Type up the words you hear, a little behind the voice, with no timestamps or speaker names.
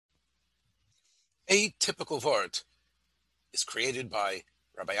Atypical Wort is created by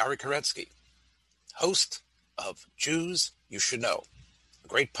Rabbi Ari Koretsky, host of Jews You Should Know, a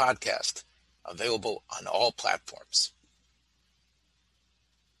great podcast available on all platforms.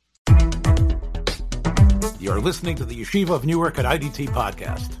 You're listening to the Yeshiva of Newark at IDT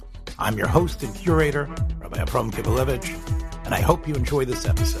podcast. I'm your host and curator, Rabbi Abram Kibalevich, and I hope you enjoy this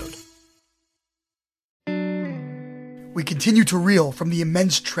episode. We continue to reel from the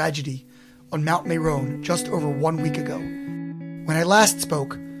immense tragedy on Mount Meron just over 1 week ago. When I last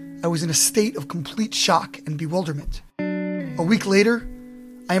spoke, I was in a state of complete shock and bewilderment. A week later,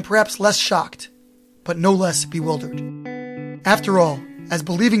 I am perhaps less shocked, but no less bewildered. After all, as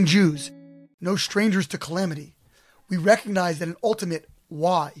believing Jews, no strangers to calamity, we recognize that an ultimate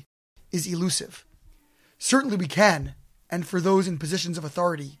why is elusive. Certainly we can, and for those in positions of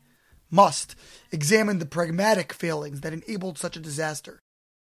authority, must examine the pragmatic failings that enabled such a disaster,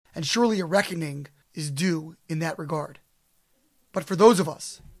 and surely a reckoning is due in that regard. But for those of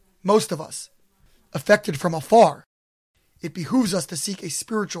us, most of us, affected from afar, it behooves us to seek a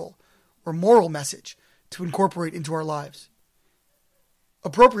spiritual or moral message to incorporate into our lives.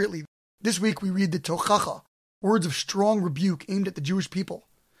 Appropriately, this week we read the Tochacha, words of strong rebuke aimed at the Jewish people,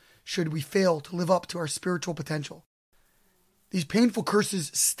 should we fail to live up to our spiritual potential. These painful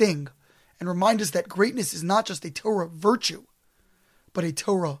curses sting and remind us that greatness is not just a Torah virtue, but a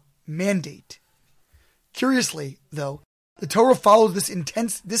Torah mandate. Curiously, though, the Torah follows this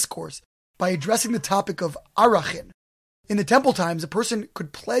intense discourse by addressing the topic of arachin. In the temple times, a person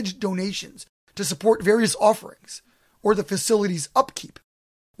could pledge donations to support various offerings or the facility's upkeep.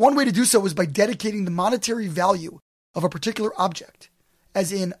 One way to do so was by dedicating the monetary value of a particular object,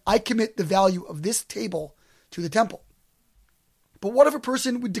 as in, I commit the value of this table to the temple. But what if a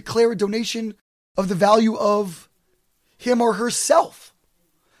person would declare a donation of the value of him or herself?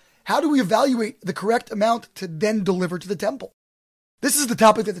 How do we evaluate the correct amount to then deliver to the temple? This is the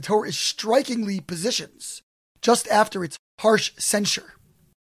topic that the Torah is strikingly positions, just after its harsh censure.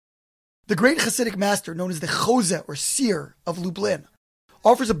 The great Hasidic master, known as the Chose or Seer of Lublin,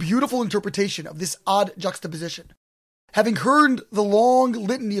 offers a beautiful interpretation of this odd juxtaposition. Having heard the long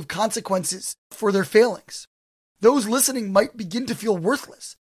litany of consequences for their failings, those listening might begin to feel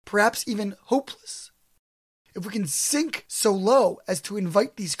worthless, perhaps even hopeless. If we can sink so low as to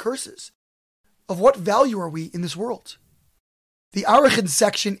invite these curses, of what value are we in this world? The Arachin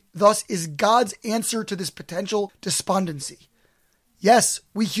section, thus, is God's answer to this potential despondency. Yes,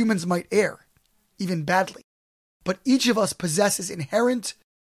 we humans might err, even badly, but each of us possesses inherent,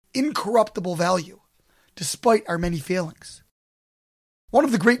 incorruptible value, despite our many failings. One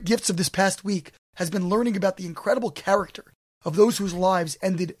of the great gifts of this past week has been learning about the incredible character of those whose lives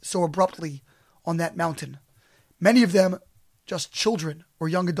ended so abruptly on that mountain, many of them just children or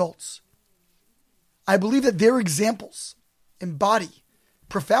young adults. I believe that their examples embody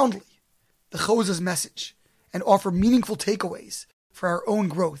profoundly the Chose's message and offer meaningful takeaways for our own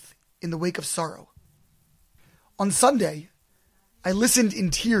growth in the wake of sorrow. On Sunday, I listened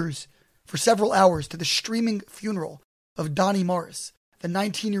in tears for several hours to the streaming funeral of Donnie Morris, the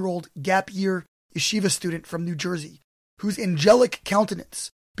 19-year-old gap-year yeshiva student from New Jersey, whose angelic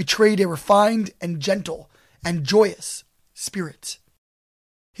countenance betrayed a refined and gentle and joyous spirit.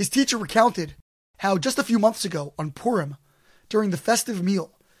 His teacher recounted how just a few months ago on Purim, during the festive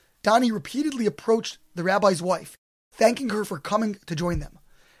meal, Donnie repeatedly approached the rabbi's wife, thanking her for coming to join them.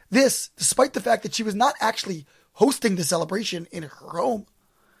 This, despite the fact that she was not actually hosting the celebration in her home.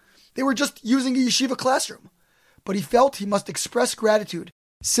 They were just using a yeshiva classroom, but he felt he must express gratitude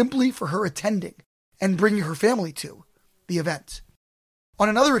simply for her attending and bringing her family to the event. On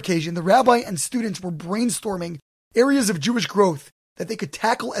another occasion, the rabbi and students were brainstorming areas of Jewish growth that they could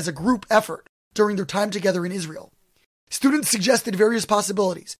tackle as a group effort during their time together in Israel. Students suggested various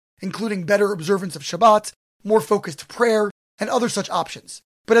possibilities, including better observance of Shabbat, more focused prayer, and other such options.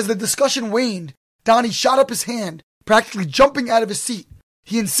 But as the discussion waned, Donnie shot up his hand, practically jumping out of his seat.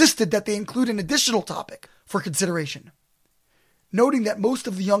 He insisted that they include an additional topic for consideration. Noting that most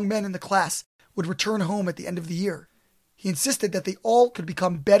of the young men in the class would return home at the end of the year, he insisted that they all could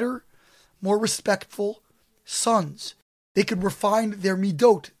become better, more respectful sons. They could refine their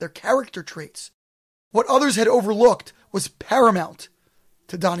midot, their character traits. What others had overlooked was paramount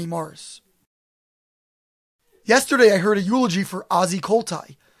to Donnie Morris. Yesterday I heard a eulogy for Ozzy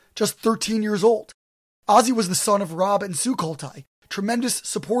Koltai, just 13 years old. Ozzy was the son of Rob and Sue Koltai, tremendous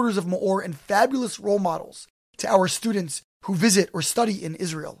supporters of Maor and fabulous role models to our students who visit or study in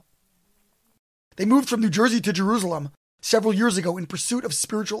Israel. They moved from New Jersey to Jerusalem several years ago in pursuit of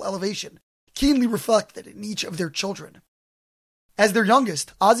spiritual elevation, keenly reflected in each of their children. As their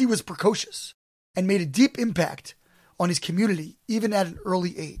youngest, Ozzy was precocious. and made a deep impact on his community even at an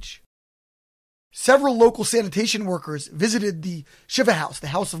early age. Several local sanitation workers visited the Shiva house, the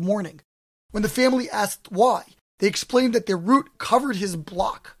house of mourning. When the family asked why, they explained that their route covered his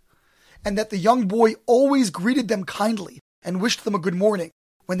block and that the young boy always greeted them kindly and wished them a good morning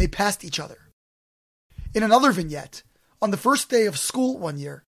when they passed each other. In another vignette, on the first day of school one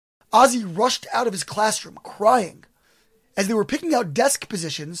year, Ozzy rushed out of his classroom crying. As they were picking out desk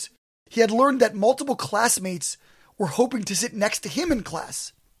positions, he had learned that multiple classmates were hoping to sit next to him in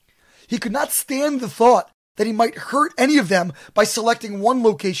class. He could not stand the thought that he might hurt any of them by selecting one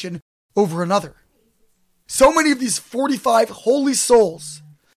location over another. So many of these 45 holy souls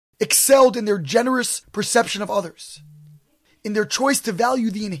excelled in their generous perception of others, in their choice to value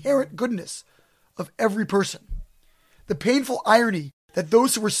the inherent goodness of every person. The painful irony that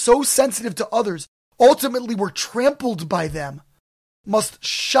those who were so sensitive to others ultimately were trampled by them must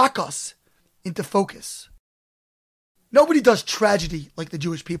shock us into focus. Nobody does tragedy like the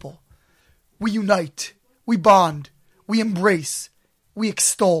Jewish people. We unite, we bond, we embrace, we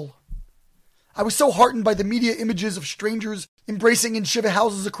extol. I was so heartened by the media images of strangers embracing in Shiva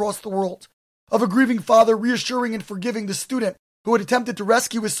houses across the world, of a grieving father reassuring and forgiving the student who had attempted to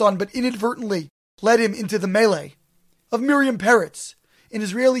rescue his son but inadvertently led him into the melee, of Miriam Peretz, an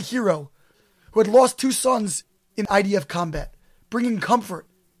Israeli hero who had lost 2 sons in IDF combat, bringing comfort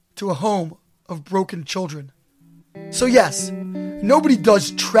to a home of broken children. So yes, nobody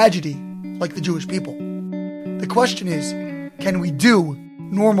does tragedy like the Jewish people. The question is, can we do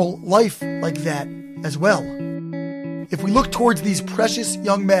normal life like that as well? If we look towards these precious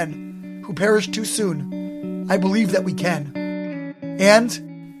young men who perished too soon, I believe that we can.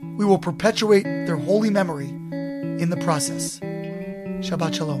 And we will perpetuate their holy memory in the process.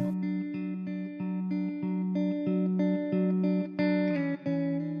 Shabbat Shalom.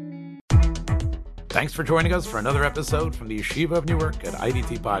 Thanks for joining us for another episode from the Yeshiva of Newark at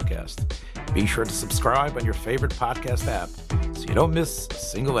IDT Podcast. Be sure to subscribe on your favorite podcast app so you don't miss a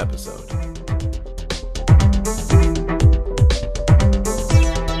single episode.